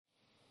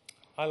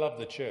I love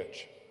the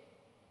church.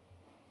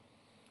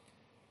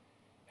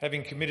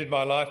 Having committed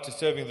my life to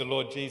serving the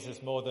Lord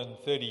Jesus more than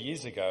 30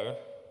 years ago,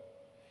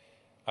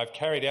 I've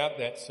carried out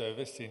that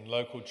service in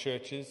local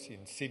churches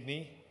in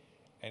Sydney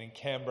and in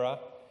Canberra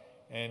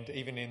and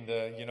even in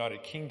the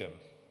United Kingdom.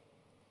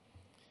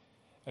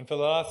 And for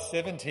the last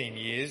 17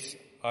 years,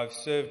 I've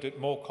served at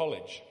Moore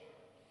College.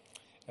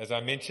 As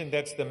I mentioned,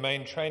 that's the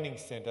main training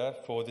centre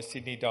for the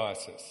Sydney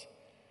Diocese.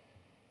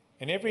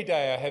 And every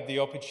day I have the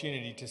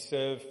opportunity to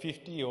serve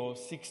 50 or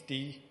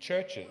 60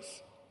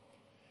 churches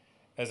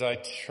as I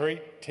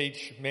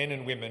teach men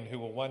and women who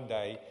will one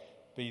day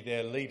be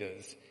their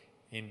leaders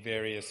in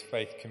various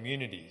faith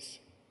communities.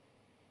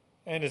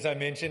 And as I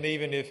mentioned,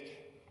 even if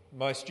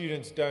my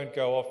students don't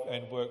go off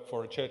and work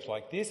for a church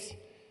like this,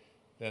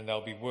 then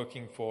they'll be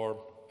working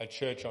for a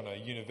church on a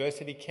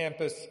university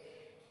campus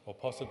or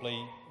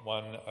possibly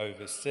one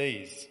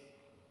overseas.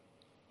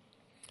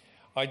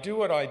 I do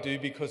what I do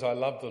because I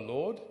love the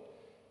Lord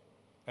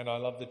and I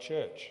love the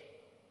church.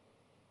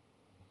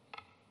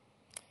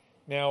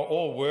 Now,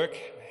 all work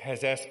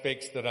has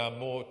aspects that are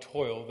more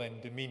toil than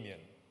dominion,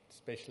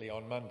 especially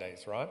on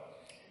Mondays, right?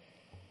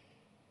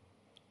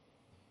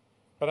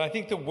 But I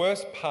think the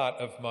worst part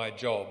of my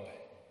job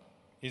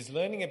is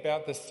learning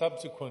about the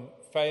subsequent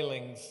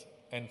failings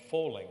and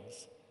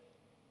fallings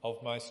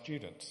of my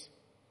students.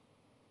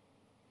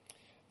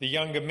 The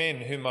younger men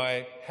whom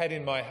I had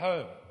in my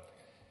home,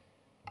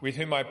 with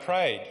whom I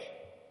prayed,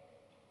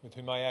 with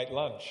whom I ate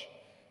lunch,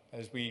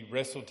 as we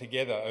wrestled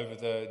together over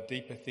the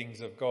deeper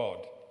things of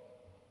God.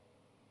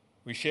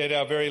 We shared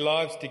our very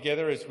lives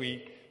together as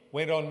we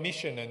went on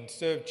mission and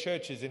served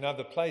churches in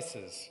other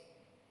places,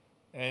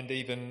 and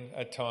even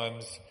at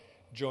times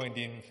joined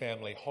in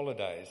family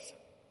holidays.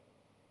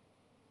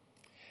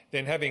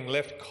 Then, having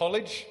left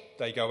college,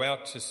 they go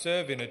out to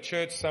serve in a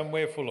church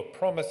somewhere full of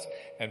promise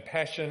and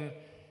passion,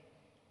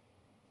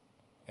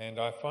 and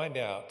I find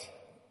out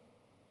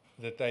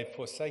that they've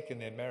forsaken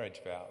their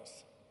marriage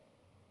vows,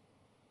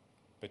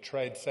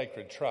 betrayed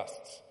sacred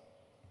trusts,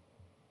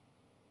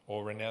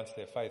 or renounced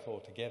their faith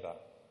altogether.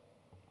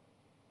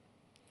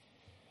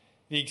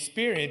 The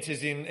experience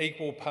is in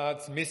equal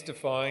parts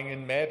mystifying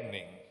and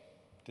maddening,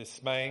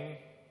 dismaying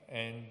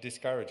and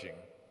discouraging.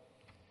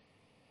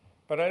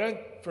 But I don't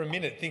for a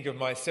minute think of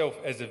myself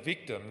as a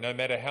victim, no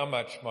matter how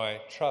much my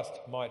trust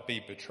might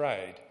be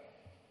betrayed.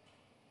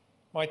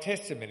 My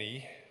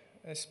testimony,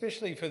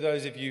 especially for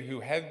those of you who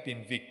have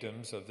been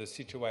victims of the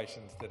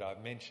situations that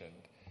I've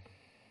mentioned,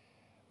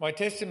 my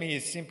testimony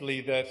is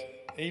simply that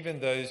even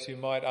those who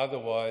might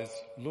otherwise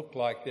look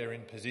like they're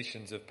in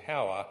positions of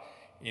power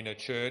in a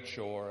church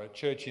or a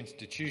church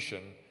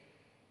institution,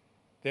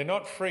 they're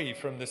not free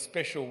from the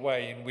special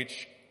way in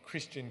which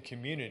Christian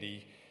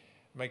community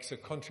makes a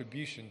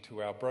contribution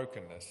to our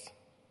brokenness.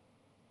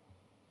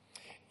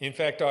 In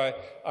fact,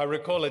 I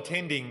recall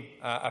attending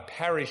a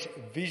parish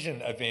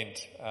vision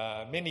event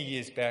many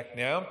years back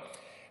now,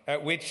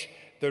 at which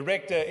the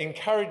rector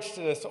encouraged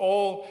us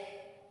all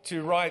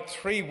to write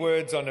 3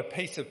 words on a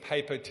piece of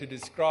paper to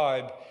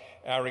describe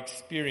our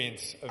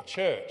experience of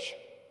church.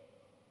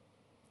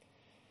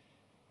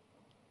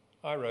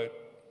 I wrote,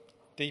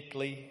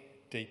 deeply,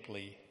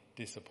 deeply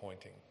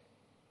disappointing.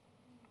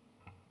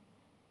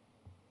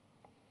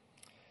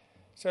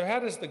 So how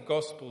does the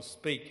gospel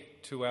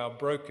speak to our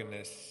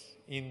brokenness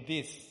in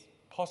this,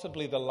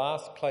 possibly the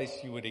last place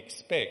you would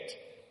expect?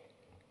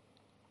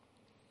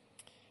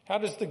 How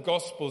does the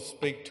gospel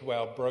speak to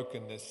our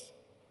brokenness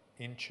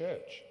in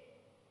church?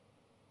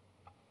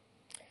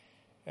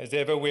 As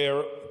ever,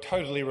 we're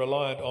totally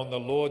reliant on the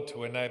Lord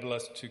to enable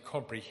us to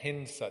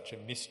comprehend such a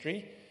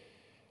mystery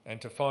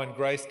and to find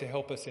grace to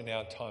help us in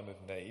our time of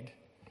need.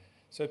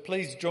 So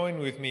please join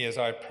with me as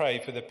I pray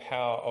for the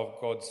power of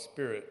God's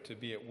Spirit to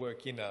be at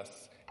work in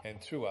us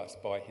and through us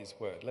by his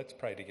word. Let's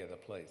pray together,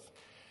 please.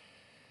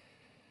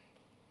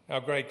 Our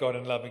great God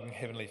and loving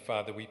Heavenly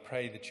Father, we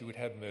pray that you would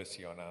have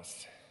mercy on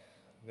us,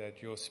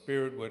 that your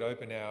Spirit would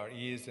open our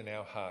ears and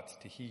our hearts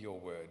to hear your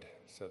word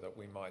so that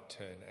we might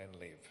turn and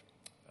live.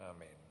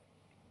 Amen.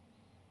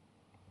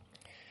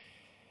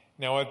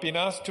 Now, I've been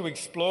asked to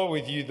explore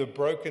with you the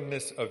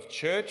brokenness of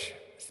church,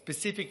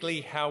 specifically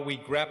how we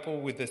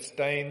grapple with the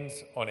stains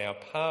on our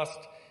past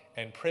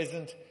and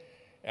present,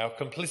 our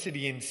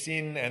complicity in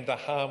sin and the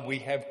harm we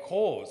have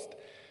caused.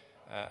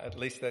 At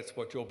least that's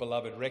what your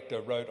beloved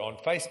rector wrote on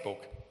Facebook.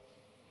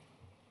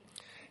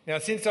 Now,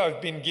 since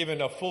I've been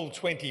given a full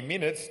 20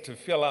 minutes to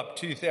fill up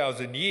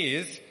 2,000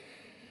 years,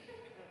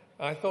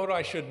 I thought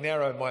I should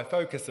narrow my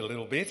focus a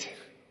little bit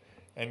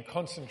and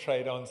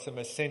concentrate on some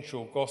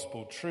essential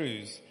gospel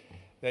truths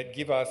that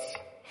give us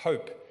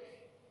hope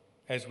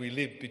as we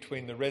live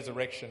between the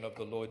resurrection of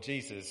the Lord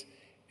Jesus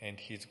and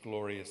his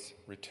glorious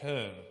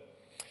return.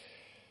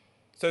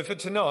 So for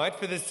tonight,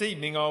 for this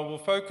evening, I will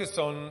focus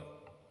on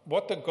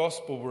what the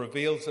gospel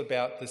reveals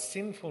about the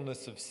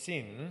sinfulness of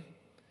sin,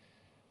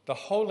 the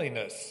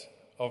holiness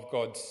of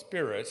God's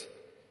Spirit,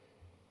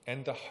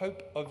 and the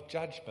hope of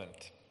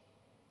judgment.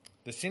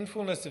 The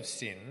sinfulness of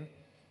sin,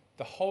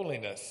 the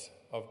holiness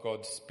of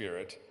God's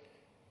Spirit,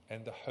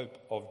 and the hope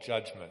of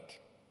judgment.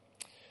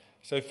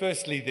 So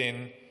firstly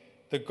then,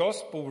 the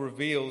gospel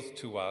reveals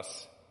to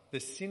us the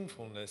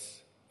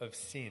sinfulness of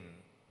sin.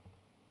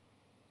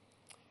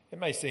 It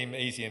may seem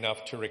easy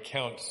enough to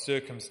recount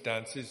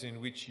circumstances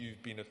in which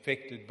you've been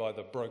affected by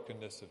the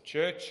brokenness of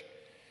church,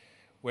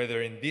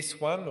 whether in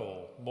this one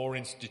or more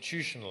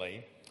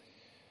institutionally,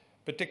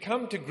 but to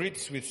come to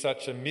grips with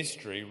such a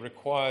mystery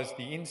requires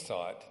the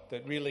insight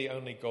that really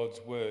only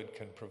God's word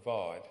can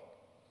provide.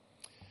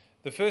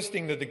 The first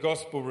thing that the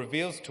gospel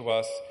reveals to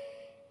us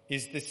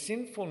is the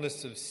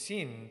sinfulness of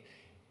sin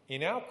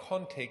in our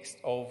context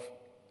of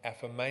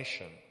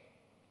affirmation.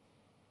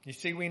 You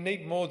see, we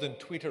need more than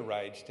Twitter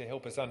rage to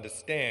help us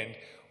understand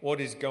what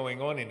is going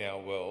on in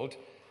our world,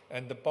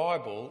 and the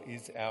Bible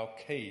is our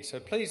key. So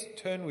please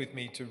turn with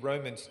me to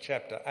Romans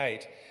chapter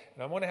 8,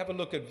 and I want to have a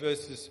look at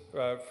verses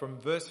from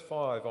verse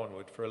 5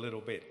 onward for a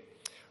little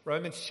bit.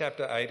 Romans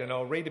chapter 8, and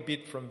I'll read a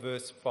bit from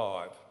verse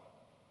 5.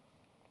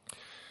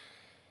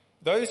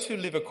 Those who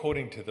live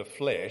according to the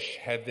flesh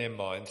have their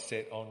mind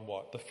set on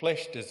what the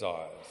flesh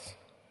desires.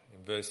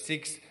 In verse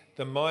 6,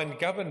 the mind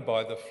governed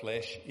by the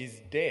flesh is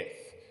death.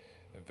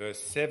 In verse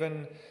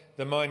 7,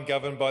 the mind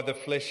governed by the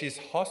flesh is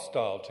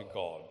hostile to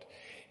God.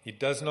 It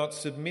does not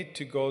submit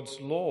to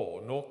God's law,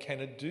 nor can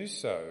it do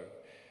so.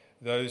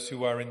 Those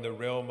who are in the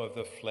realm of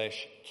the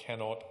flesh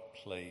cannot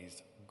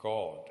please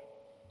God.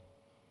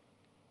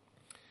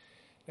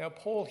 Now,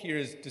 Paul here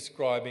is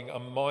describing a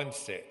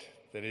mindset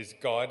that is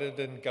guided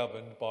and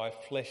governed by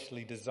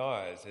fleshly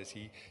desires, as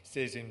he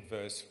says in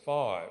verse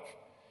 5.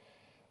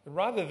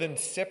 Rather than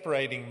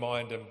separating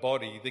mind and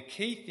body, the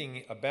key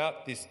thing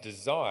about this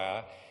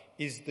desire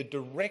is the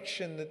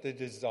direction that the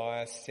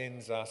desire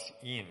sends us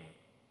in.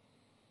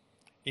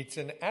 It's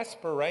an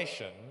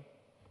aspiration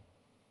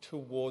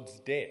towards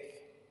death.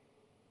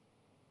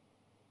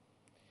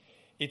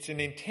 It's an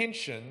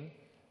intention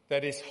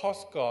that is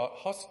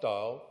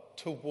hostile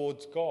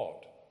towards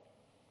God.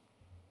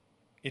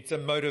 It's a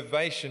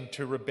motivation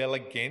to rebel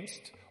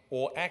against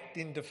or act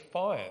in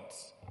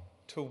defiance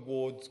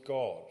towards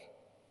God.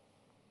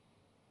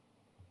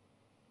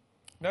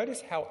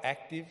 Notice how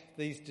active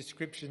these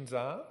descriptions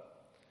are.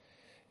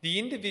 The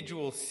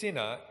individual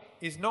sinner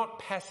is not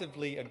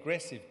passively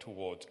aggressive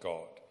towards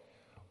God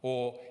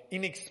or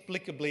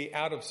inexplicably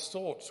out of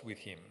sorts with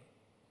him.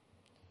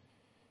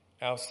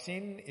 Our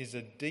sin is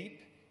a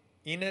deep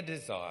inner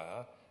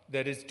desire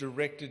that is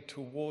directed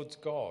towards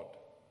God,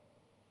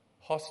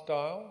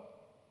 hostile,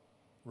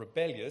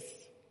 rebellious,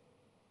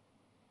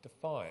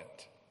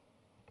 defiant.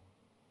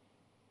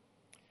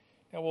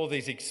 Now, all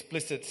these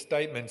explicit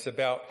statements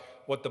about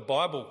what the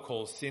Bible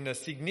calls sin are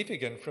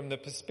significant from the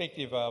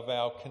perspective of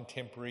our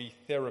contemporary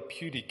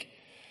therapeutic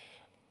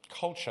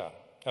culture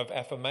of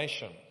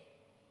affirmation.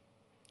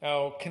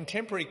 Our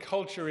contemporary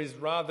culture is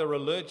rather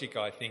allergic,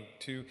 I think,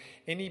 to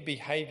any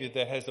behaviour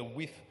that has a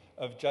whiff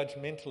of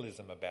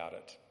judgmentalism about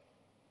it.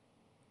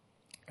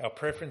 Our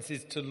preference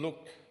is to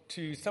look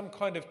to some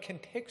kind of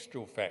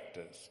contextual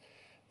factors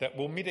that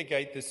will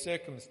mitigate the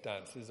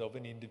circumstances of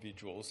an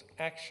individual's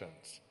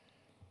actions,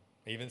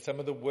 even some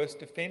of the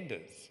worst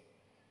offenders.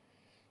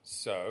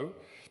 So,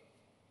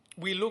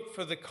 we look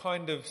for the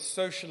kind of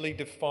socially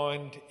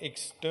defined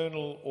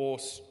external or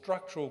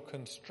structural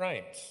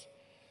constraints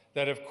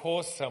that have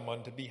caused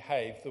someone to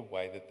behave the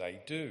way that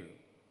they do.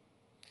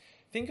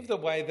 Think of the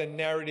way the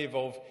narrative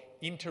of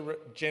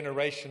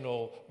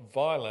intergenerational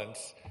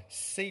violence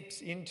seeps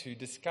into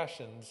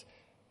discussions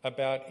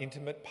about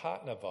intimate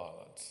partner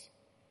violence.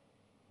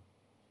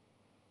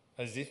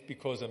 As if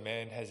because a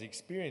man has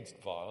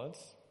experienced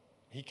violence,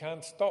 he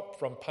can't stop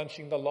from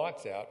punching the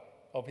lights out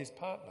of his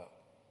partner.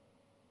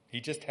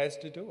 He just has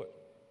to do it.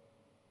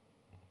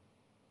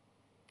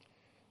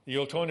 The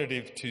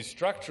alternative to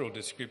structural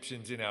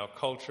descriptions in our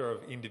culture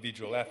of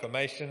individual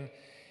affirmation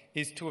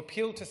is to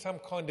appeal to some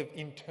kind of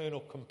internal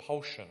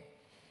compulsion,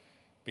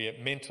 be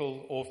it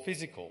mental or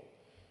physical,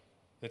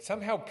 that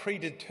somehow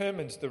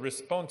predetermines the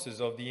responses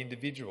of the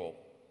individual.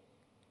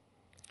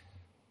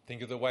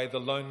 Think of the way the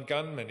lone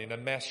gunman in a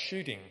mass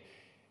shooting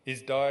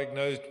is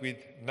diagnosed with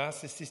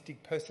narcissistic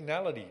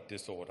personality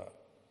disorder.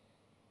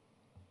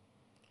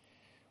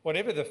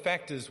 Whatever the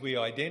factors we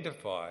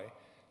identify,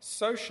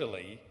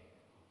 socially,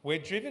 we're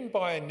driven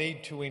by a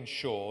need to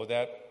ensure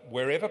that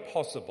wherever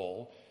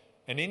possible,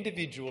 an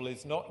individual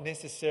is not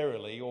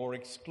necessarily or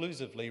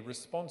exclusively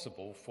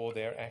responsible for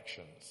their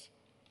actions.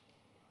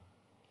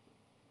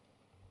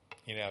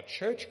 In our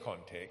church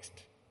context,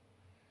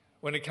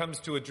 when it comes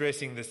to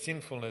addressing the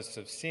sinfulness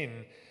of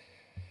sin,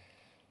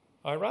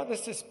 I rather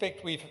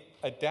suspect we've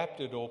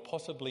adapted or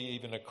possibly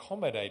even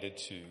accommodated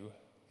to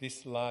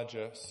this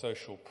larger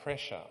social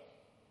pressure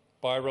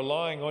by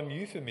relying on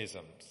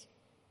euphemisms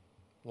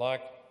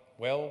like,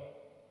 well,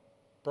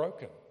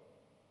 broken,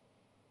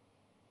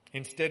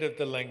 instead of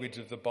the language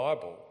of the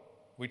Bible,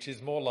 which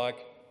is more like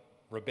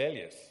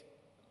rebellious,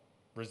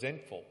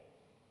 resentful,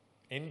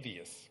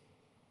 envious,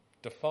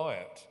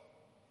 defiant.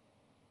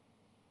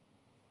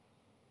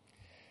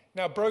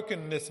 Now,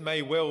 brokenness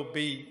may well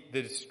be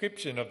the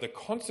description of the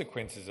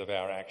consequences of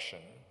our action,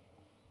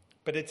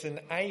 but it's an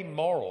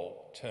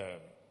amoral term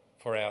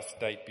for our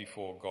state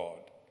before God.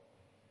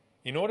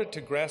 In order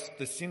to grasp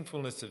the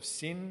sinfulness of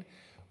sin,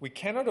 we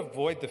cannot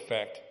avoid the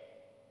fact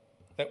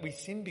that we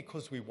sin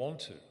because we want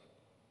to.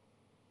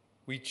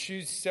 We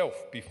choose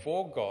self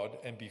before God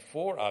and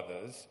before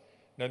others,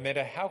 no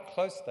matter how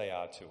close they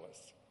are to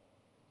us.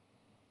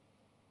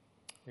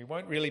 We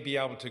won't really be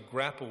able to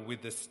grapple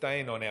with the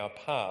stain on our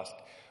past,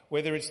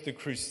 whether it's the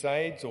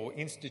Crusades or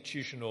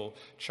institutional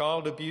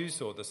child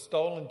abuse or the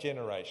stolen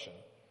generation.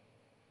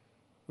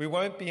 We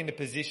won't be in a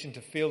position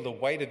to feel the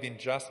weight of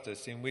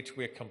injustice in which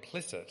we're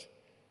complicit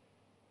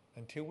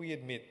until we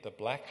admit the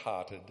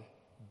black-hearted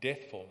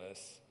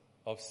deathfulness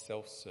of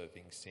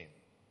self-serving sin.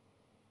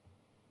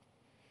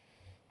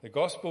 The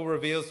gospel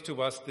reveals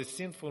to us the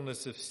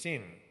sinfulness of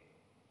sin.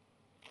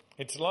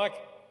 It's like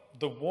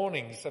the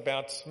warnings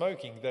about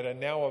smoking that are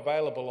now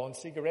available on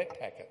cigarette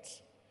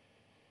packets.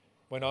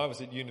 When I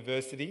was at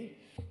university,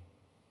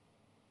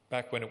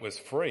 back when it was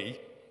free,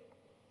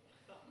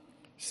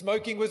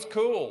 smoking was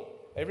cool.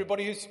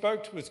 Everybody who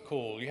smoked was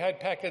cool. You had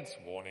packets,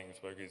 warning,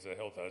 smoking is a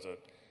health hazard.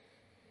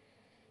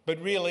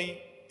 But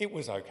really, it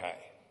was okay.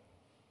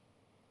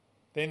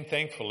 Then,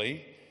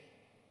 thankfully,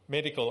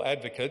 medical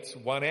advocates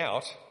won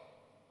out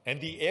and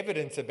the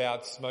evidence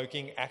about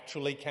smoking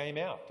actually came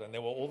out. And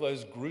there were all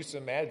those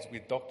gruesome ads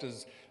with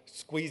doctors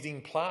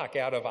squeezing plaque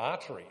out of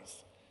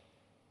arteries.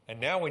 And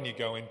now when you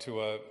go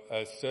into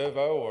a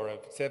Servo or a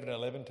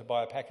 7-Eleven to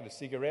buy a packet of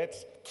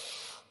cigarettes,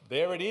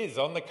 there it is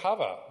on the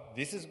cover.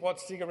 This is what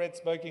cigarette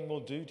smoking will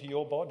do to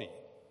your body.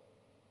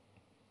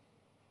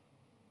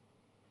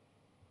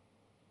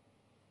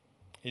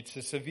 It's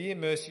a severe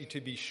mercy to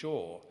be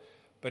sure,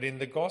 but in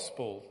the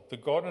gospel, the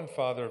God and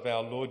Father of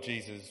our Lord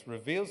Jesus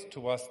reveals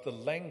to us the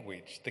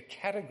language, the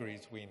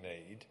categories we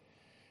need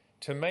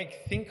to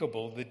make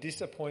thinkable the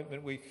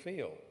disappointment we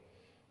feel,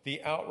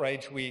 the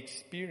outrage we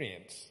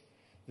experience,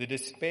 the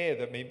despair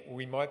that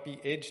we might be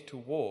edged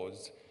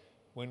towards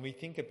when we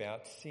think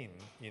about sin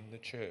in the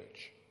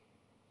church.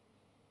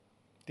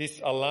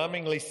 This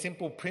alarmingly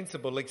simple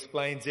principle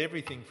explains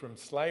everything from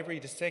slavery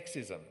to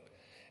sexism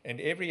and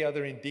every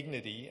other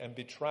indignity and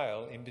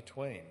betrayal in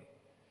between.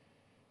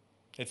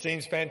 It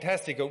seems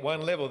fantastic at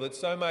one level that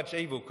so much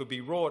evil could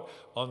be wrought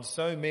on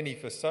so many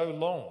for so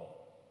long.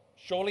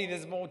 Surely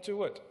there's more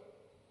to it.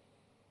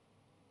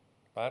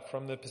 But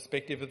from the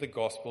perspective of the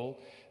gospel,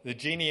 the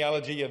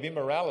genealogy of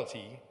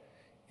immorality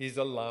is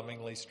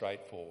alarmingly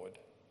straightforward.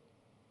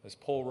 As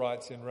Paul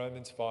writes in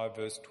Romans 5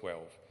 verse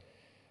 12,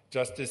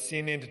 just as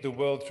sin entered the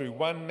world through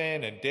one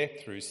man and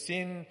death through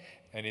sin,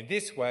 and in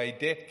this way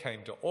death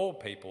came to all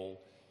people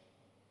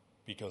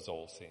because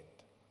all sinned.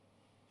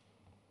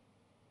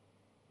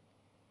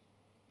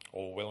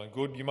 All well and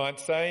good, you might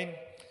say,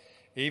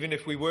 even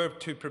if we were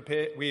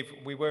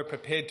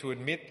prepared to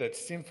admit that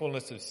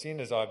sinfulness of sin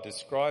as I've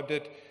described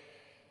it,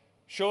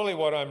 surely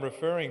what I'm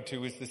referring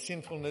to is the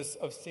sinfulness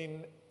of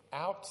sin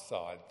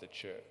outside the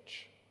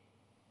church.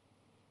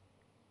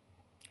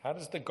 How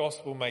does the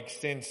gospel make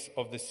sense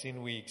of the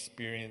sin we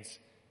experience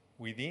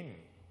within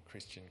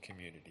Christian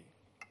community?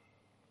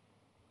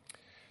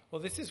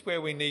 Well, this is where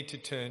we need to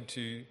turn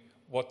to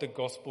what the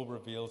gospel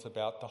reveals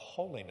about the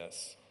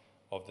holiness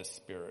of the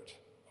Spirit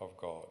of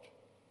God.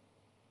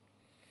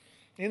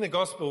 In the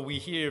gospel, we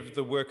hear of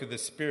the work of the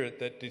Spirit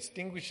that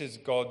distinguishes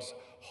God's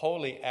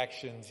holy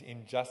actions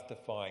in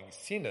justifying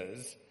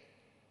sinners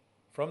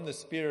from the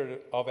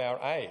spirit of our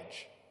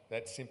age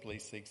that simply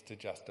seeks to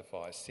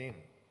justify sin.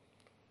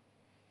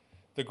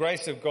 The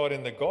grace of God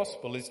in the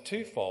gospel is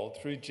twofold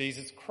through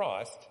Jesus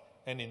Christ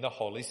and in the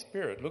Holy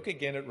Spirit. Look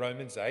again at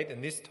Romans 8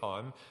 and this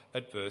time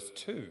at verse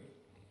 2.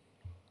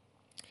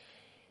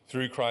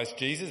 Through Christ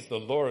Jesus, the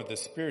law of the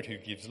Spirit who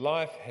gives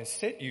life has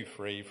set you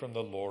free from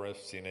the law of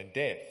sin and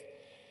death.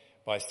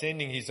 By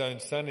sending his own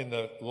Son in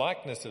the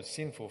likeness of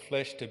sinful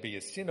flesh to be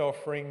a sin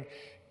offering,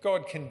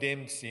 God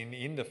condemned sin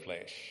in the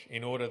flesh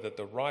in order that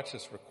the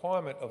righteous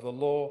requirement of the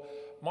law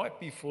might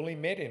be fully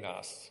met in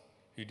us,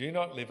 who do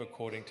not live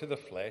according to the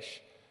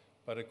flesh,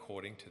 but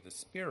according to the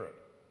Spirit.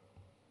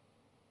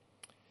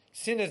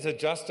 Sinners are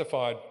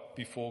justified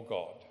before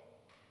God.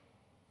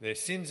 Their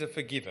sins are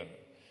forgiven.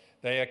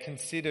 They are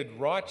considered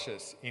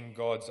righteous in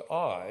God's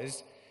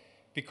eyes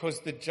because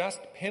the just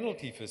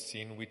penalty for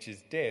sin, which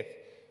is death,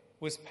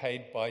 was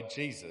paid by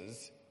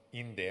Jesus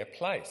in their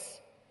place.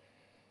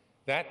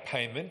 That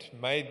payment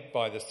made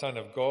by the Son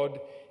of God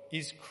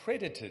is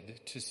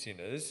credited to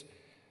sinners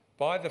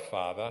by the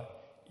Father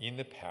in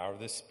the power of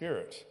the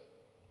Spirit.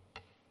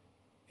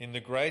 In the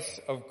grace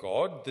of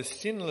God, the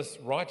sinless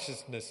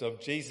righteousness of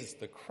Jesus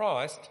the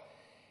Christ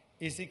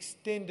is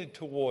extended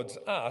towards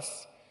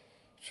us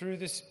through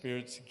the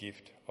Spirit's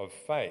gift of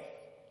faith.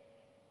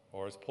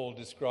 Or as Paul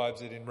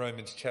describes it in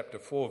Romans chapter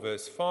 4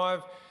 verse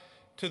 5,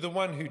 to the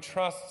one who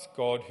trusts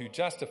God who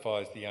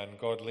justifies the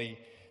ungodly,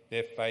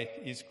 their faith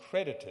is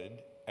credited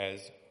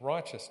as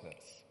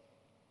righteousness.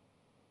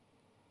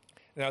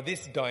 Now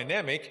this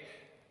dynamic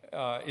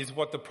is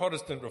what the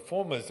Protestant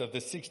reformers of the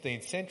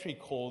 16th century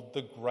called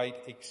the Great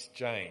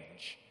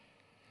Exchange.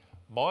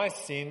 My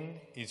sin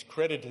is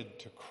credited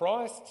to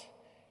Christ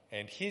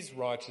and his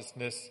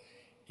righteousness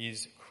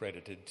is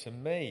credited to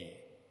me.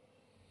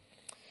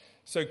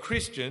 So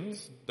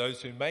Christians,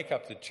 those who make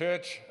up the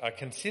church, are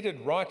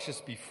considered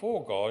righteous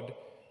before God,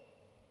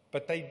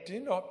 but they do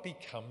not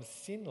become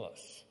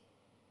sinless.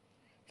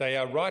 They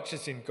are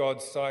righteous in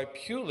God's sight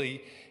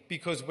purely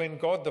because when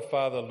God the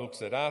Father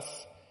looks at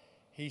us,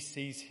 he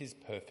sees his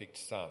perfect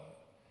Son,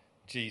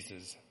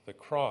 Jesus the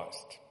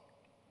Christ.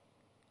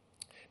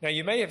 Now,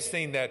 you may have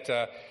seen that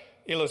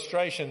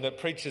illustration that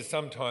preachers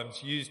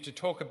sometimes use to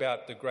talk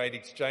about the great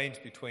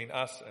exchange between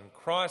us and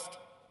Christ.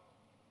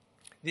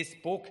 This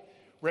book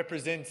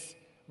represents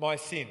my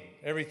sin,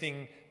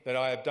 everything that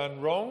I have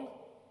done wrong,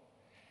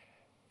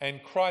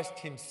 and Christ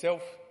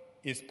himself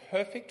is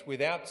perfect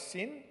without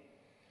sin,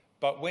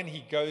 but when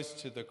he goes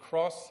to the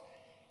cross,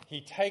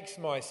 he takes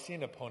my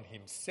sin upon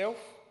himself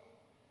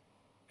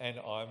and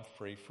I'm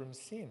free from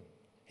sin.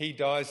 He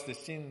dies the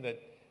sin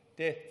that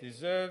death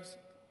deserves,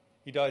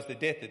 he dies the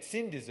death that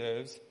sin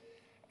deserves,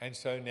 and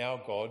so now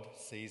God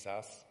sees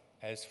us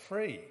as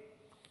free.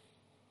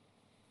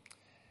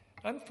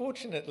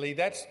 Unfortunately,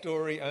 that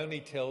story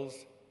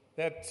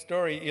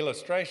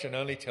illustration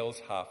only tells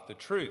half the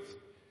truth.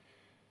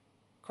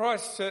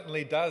 Christ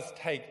certainly does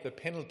take the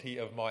penalty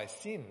of my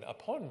sin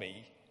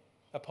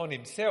upon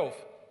himself,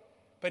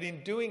 but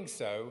in doing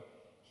so,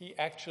 he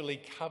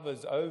actually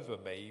covers over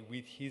me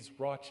with his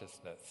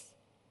righteousness,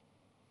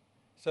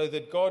 so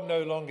that God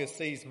no longer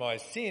sees my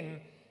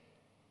sin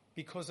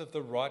because of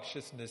the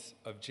righteousness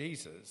of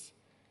Jesus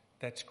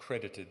that's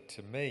credited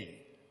to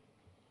me.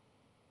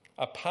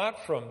 Apart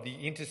from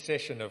the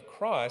intercession of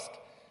Christ,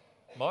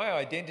 my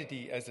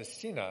identity as a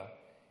sinner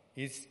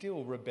is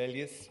still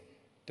rebellious,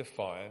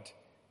 defiant,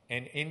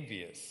 and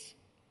envious.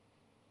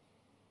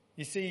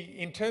 You see,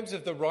 in terms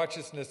of the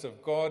righteousness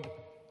of God,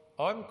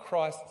 I'm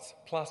Christ's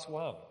plus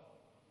one.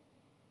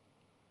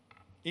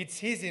 It's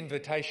his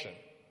invitation,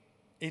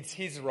 it's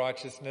his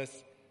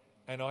righteousness,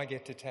 and I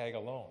get to tag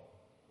along.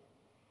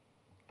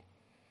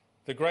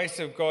 The grace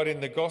of God in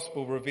the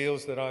gospel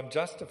reveals that I'm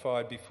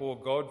justified before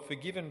God,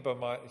 forgiven by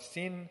my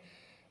sin,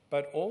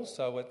 but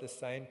also at the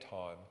same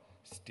time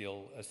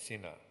still a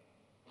sinner.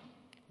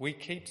 We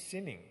keep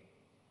sinning.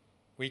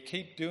 We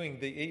keep doing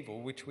the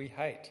evil which we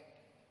hate.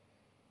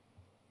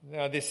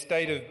 Now, this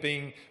state of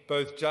being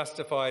both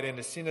justified and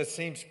a sinner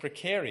seems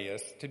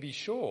precarious, to be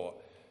sure,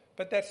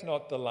 but that's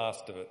not the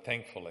last of it,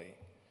 thankfully.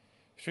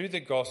 Through the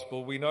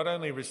gospel, we not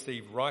only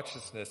receive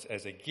righteousness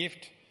as a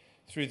gift,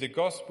 through the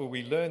gospel,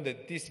 we learn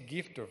that this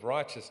gift of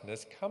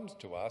righteousness comes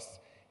to us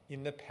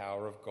in the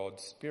power of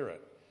God's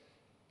Spirit.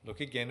 Look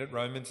again at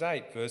Romans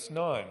 8, verse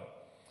 9.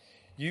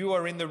 You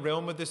are in the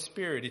realm of the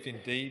Spirit, if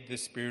indeed the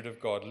Spirit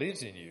of God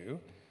lives in you.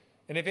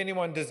 And if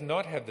anyone does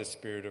not have the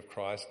Spirit of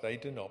Christ, they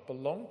do not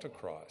belong to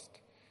Christ.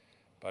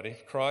 But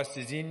if Christ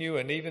is in you,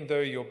 and even though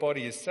your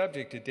body is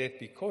subject to death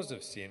because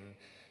of sin,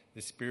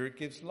 the Spirit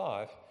gives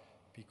life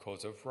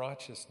because of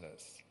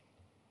righteousness.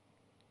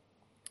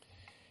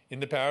 In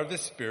the power of the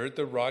Spirit,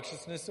 the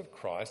righteousness of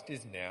Christ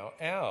is now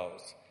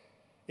ours,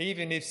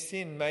 even if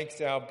sin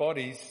makes our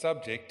bodies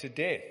subject to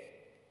death.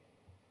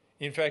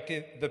 In fact,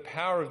 the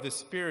power of the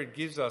Spirit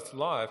gives us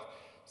life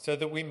so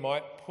that we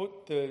might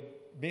put the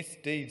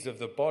misdeeds of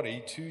the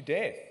body to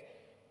death.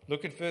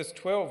 Look at verse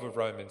 12 of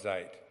Romans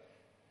 8.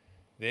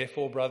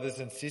 Therefore, brothers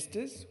and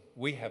sisters,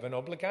 we have an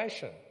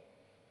obligation.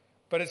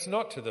 But it's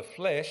not to the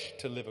flesh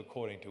to live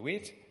according to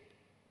it.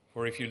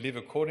 For if you live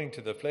according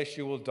to the flesh,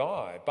 you will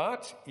die.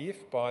 But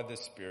if by the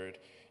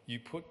Spirit you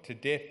put to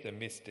death the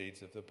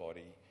misdeeds of the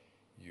body,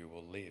 you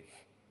will live.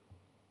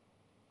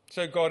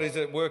 So God is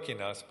at work in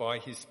us by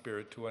his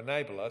Spirit to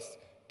enable us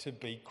to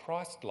be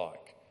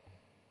Christ-like.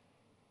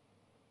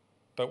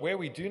 But where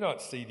we do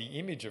not see the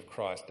image of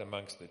Christ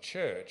amongst the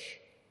church,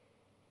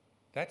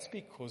 that's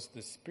because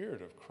the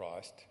Spirit of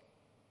Christ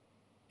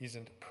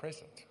isn't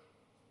present.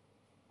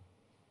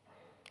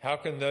 How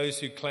can those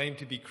who claim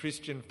to be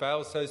Christian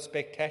fail so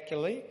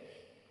spectacularly?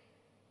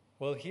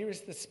 Well, here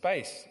is the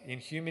space in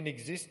human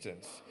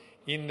existence,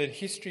 in the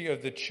history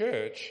of the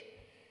church,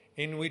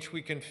 in which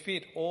we can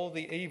fit all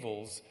the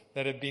evils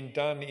that have been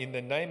done in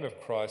the name of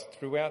Christ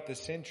throughout the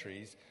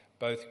centuries,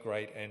 both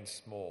great and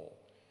small.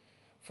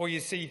 For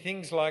you see,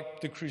 things like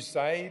the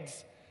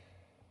Crusades,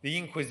 the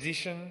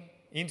Inquisition,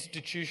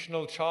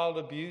 institutional child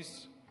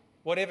abuse,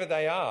 whatever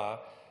they are,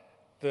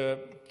 the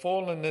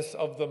fallenness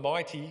of the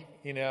mighty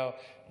in our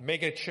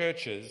mega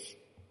churches,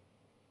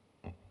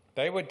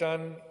 they were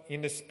done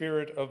in a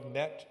spirit of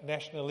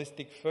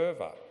nationalistic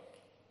fervour,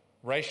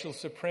 racial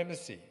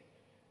supremacy,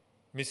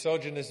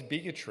 misogynist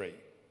bigotry.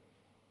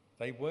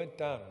 They weren't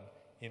done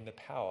in the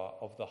power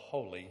of the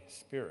Holy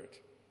Spirit.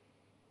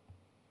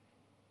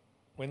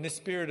 When the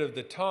spirit of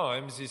the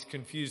times is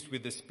confused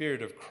with the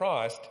Spirit of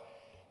Christ,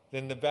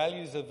 then the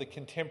values of the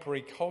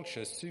contemporary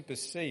culture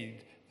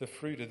supersede the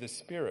fruit of the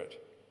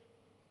Spirit.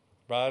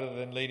 Rather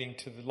than leading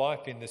to the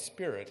life in the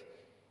Spirit,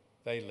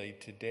 they lead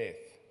to death.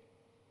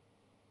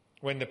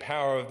 When the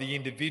power of the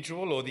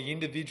individual or the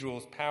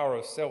individual's power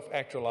of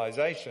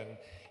self-actualization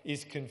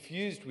is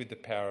confused with the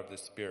power of the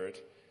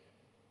Spirit,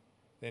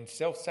 then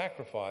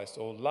self-sacrifice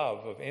or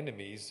love of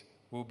enemies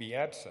will be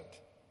absent.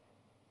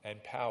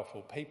 and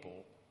powerful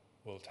people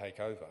will take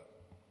over.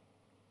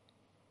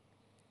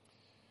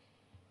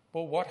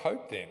 Well, what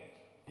hope then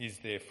is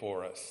there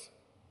for us?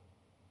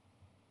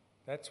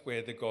 That's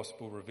where the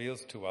gospel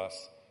reveals to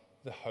us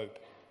the hope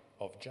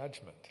of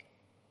judgment.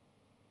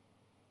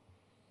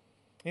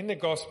 In the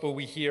gospel,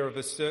 we hear of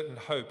a certain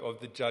hope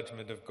of the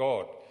judgment of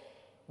God,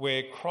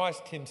 where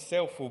Christ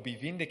himself will be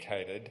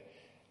vindicated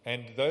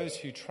and those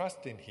who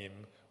trust in him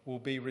will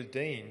be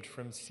redeemed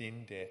from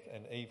sin, death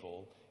and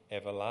evil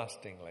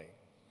everlastingly.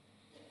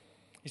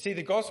 You see,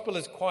 the gospel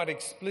is quite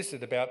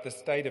explicit about the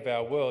state of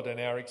our world and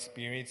our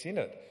experience in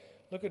it.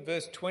 Look at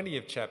verse 20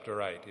 of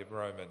chapter 8 of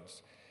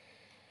Romans.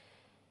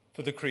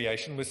 For the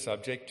creation was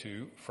subject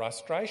to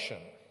frustration,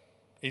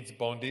 its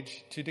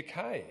bondage to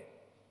decay.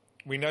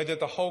 We know that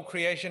the whole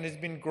creation has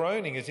been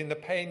groaning as in the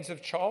pains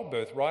of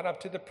childbirth right up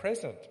to the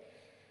present.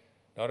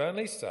 Not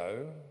only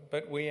so,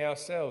 but we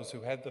ourselves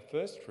who have the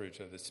first fruit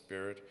of the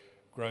Spirit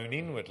groan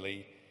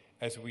inwardly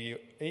as we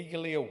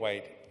eagerly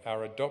await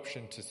our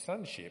adoption to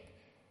sonship,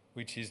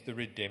 which is the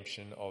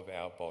redemption of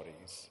our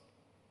bodies.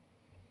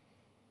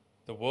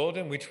 The world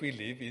in which we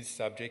live is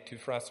subject to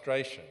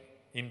frustration,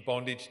 in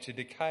bondage to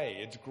decay.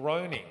 It's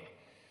groaning.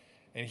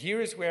 And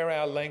here is where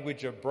our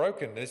language of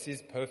brokenness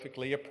is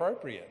perfectly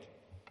appropriate.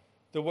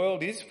 The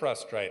world is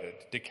frustrated,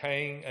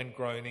 decaying and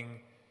groaning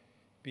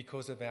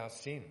because of our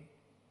sin.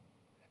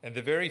 And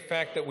the very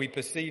fact that we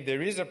perceive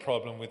there is a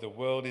problem with the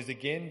world is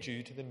again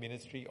due to the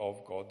ministry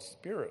of God's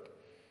Spirit,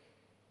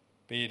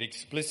 be it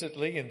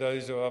explicitly in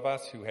those of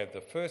us who have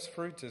the first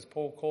fruits, as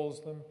Paul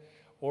calls them,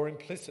 or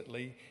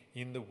implicitly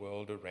in the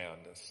world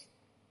around us.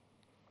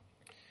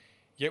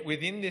 Yet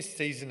within this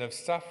season of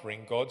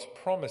suffering, God's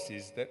promise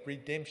is that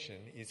redemption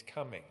is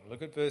coming.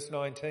 Look at verse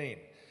 19.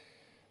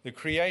 The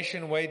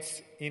creation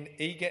waits in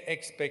eager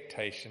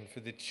expectation for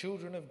the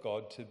children of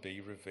God to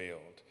be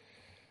revealed.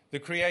 The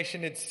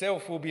creation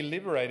itself will be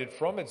liberated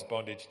from its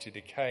bondage to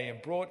decay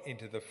and brought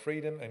into the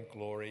freedom and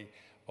glory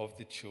of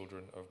the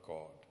children of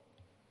God.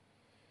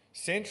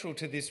 Central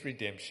to this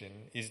redemption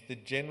is the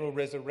general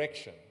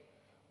resurrection,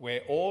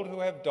 where all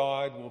who have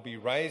died will be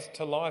raised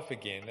to life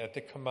again at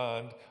the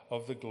command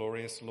of the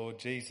glorious Lord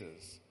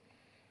Jesus.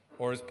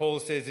 Or as Paul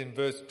says in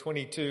verse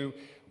 22,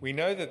 we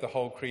know that the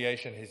whole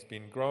creation has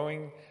been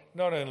growing.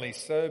 Not only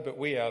so, but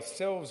we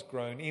ourselves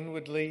groan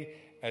inwardly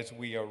as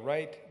we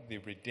await the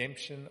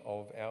redemption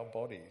of our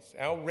bodies,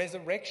 our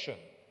resurrection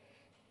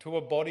to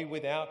a body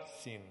without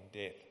sin,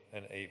 death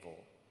and evil.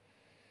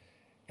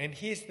 And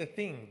here's the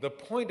thing, the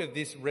point of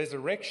this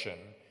resurrection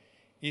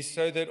is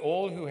so that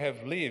all who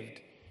have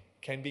lived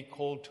can be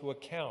called to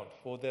account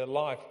for their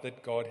life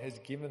that God has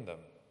given them.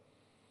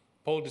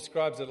 Paul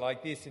describes it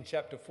like this in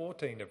chapter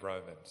 14 of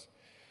Romans.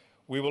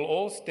 We will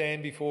all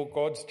stand before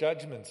God's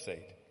judgment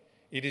seat.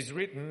 It is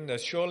written,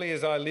 as surely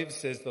as I live,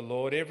 says the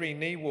Lord, every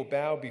knee will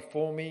bow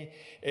before me,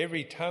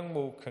 every tongue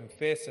will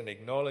confess and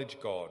acknowledge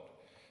God.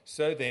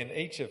 So then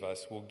each of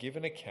us will give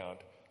an account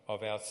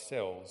of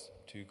ourselves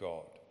to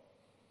God.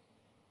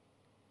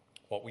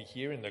 What we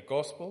hear in the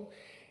gospel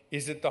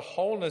is that the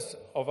wholeness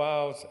of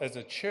ours as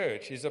a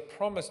church is a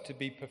promise to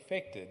be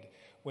perfected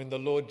when the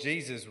Lord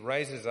Jesus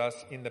raises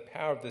us in the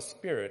power of the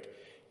Spirit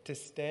to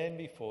stand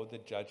before the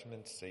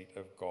judgment seat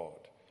of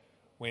God,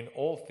 when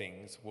all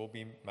things will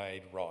be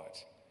made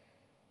right.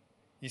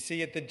 You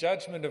see, at the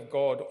judgment of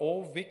God,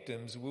 all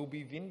victims will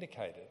be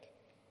vindicated,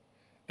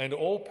 and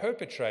all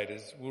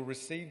perpetrators will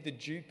receive the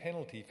due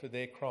penalty for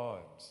their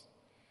crimes.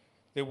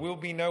 There will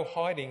be no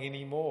hiding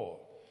anymore.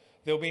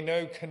 There will be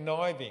no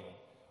conniving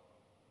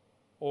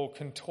or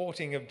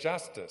contorting of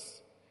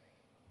justice.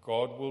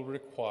 God will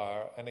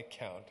require an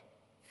account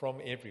from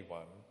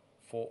everyone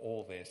for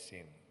all their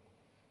sin.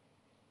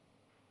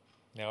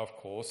 Now, of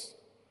course,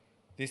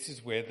 this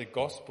is where the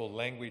gospel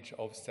language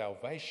of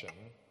salvation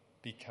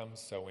becomes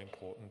so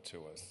important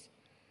to us.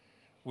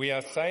 We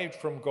are saved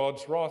from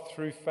God's wrath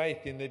through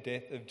faith in the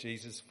death of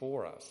Jesus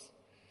for us.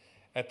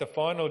 At the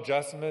final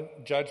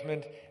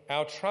judgment,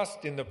 our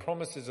trust in the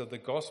promises of the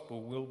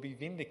gospel will be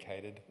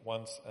vindicated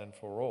once and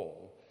for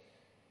all,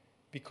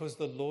 because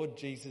the Lord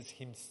Jesus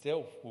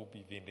himself will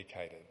be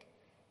vindicated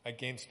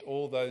against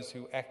all those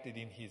who acted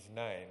in his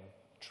name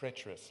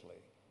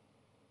treacherously,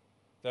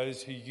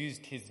 those who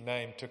used his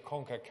name to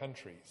conquer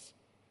countries,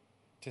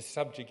 to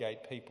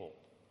subjugate people,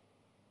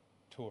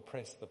 to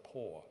oppress the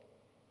poor.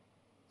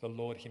 The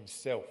Lord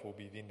himself will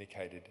be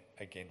vindicated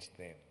against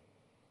them.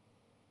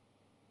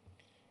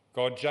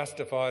 God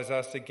justifies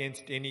us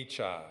against any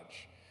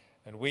charge,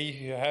 and we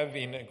who have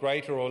in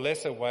greater or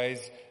lesser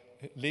ways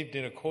lived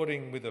in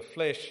according with the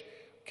flesh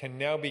can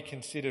now be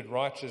considered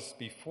righteous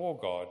before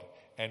God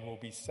and will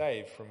be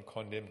saved from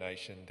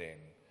condemnation then.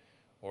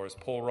 Or as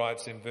Paul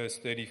writes in verse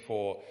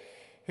 34,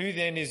 who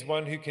then is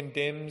one who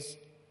condemns?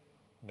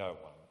 No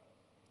one.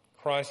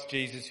 Christ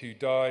Jesus, who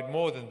died,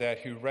 more than that,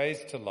 who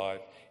raised to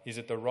life, is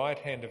at the right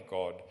hand of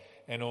God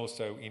and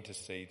also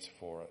intercedes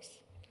for us.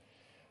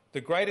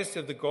 The greatest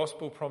of the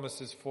gospel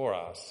promises for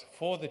us,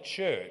 for the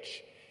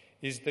church,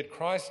 is that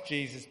Christ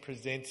Jesus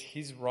presents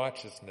his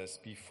righteousness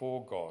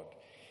before God,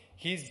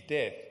 his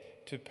death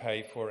to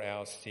pay for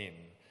our sin,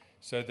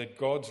 so that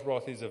God's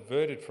wrath is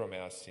averted from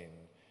our sin,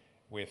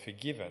 we're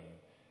forgiven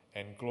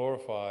and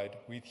glorified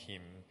with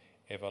him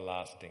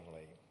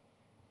everlastingly.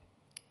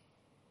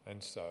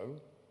 And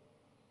so,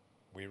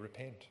 we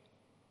repent.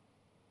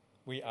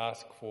 We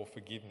ask for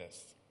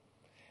forgiveness.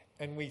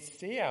 And we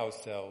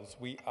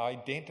we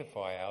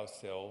identify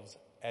ourselves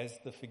as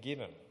the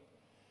forgiven.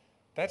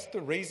 That's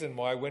the reason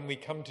why when we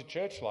come to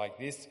church like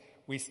this,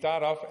 we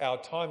start off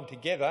our time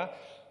together,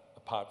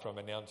 apart from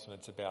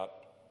announcements about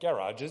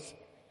garages,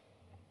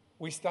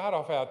 we start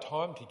off our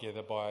time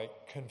together by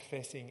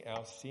confessing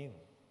our sin.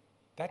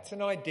 That's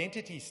an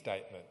identity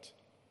statement.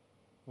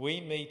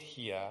 We meet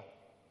here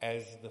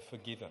as the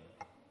forgiven.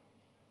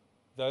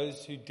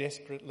 Those who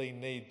desperately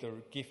need the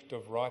gift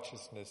of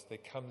righteousness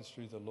that comes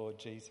through the Lord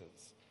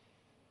Jesus.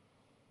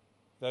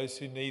 Those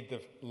who need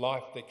the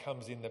life that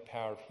comes in the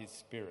power of his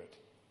Spirit.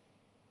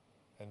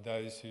 And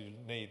those who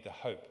need the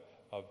hope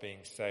of being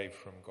saved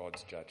from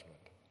God's judgment.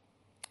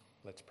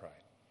 Let's pray.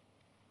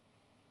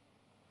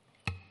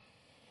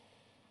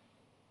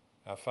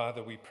 Our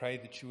Father, we pray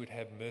that you would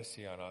have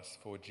mercy on us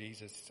for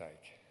Jesus'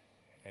 sake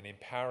and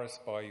empower us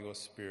by your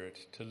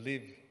Spirit to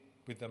live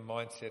with the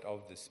mindset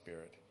of the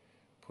Spirit,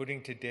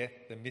 putting to death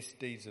the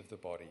misdeeds of the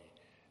body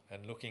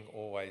and looking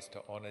always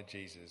to honour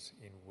Jesus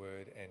in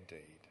word and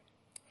deed.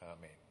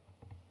 Amen.